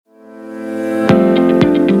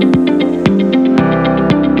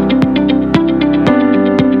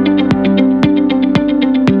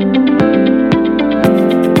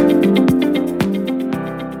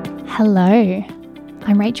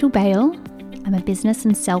Rachel Bale. I'm a business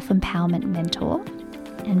and self-empowerment mentor,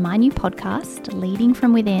 and my new podcast, Leading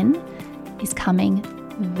From Within, is coming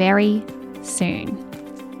very soon.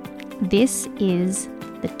 This is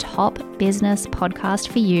the top business podcast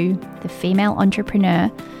for you, the female entrepreneur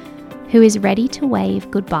who is ready to wave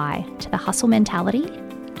goodbye to the hustle mentality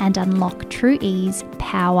and unlock true ease,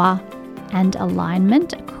 power, and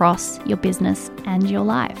alignment across your business and your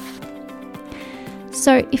life.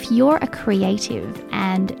 So if you're a creative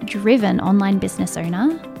and driven online business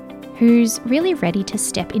owner who's really ready to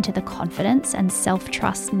step into the confidence and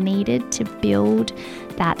self-trust needed to build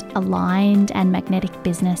that aligned and magnetic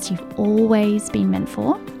business you've always been meant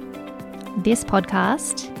for, this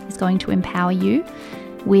podcast is going to empower you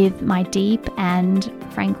with my deep and,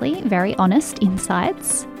 frankly, very honest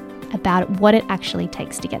insights about what it actually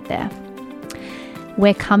takes to get there.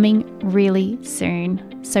 We're coming really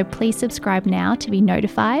soon, so please subscribe now to be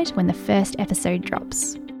notified when the first episode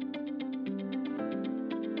drops.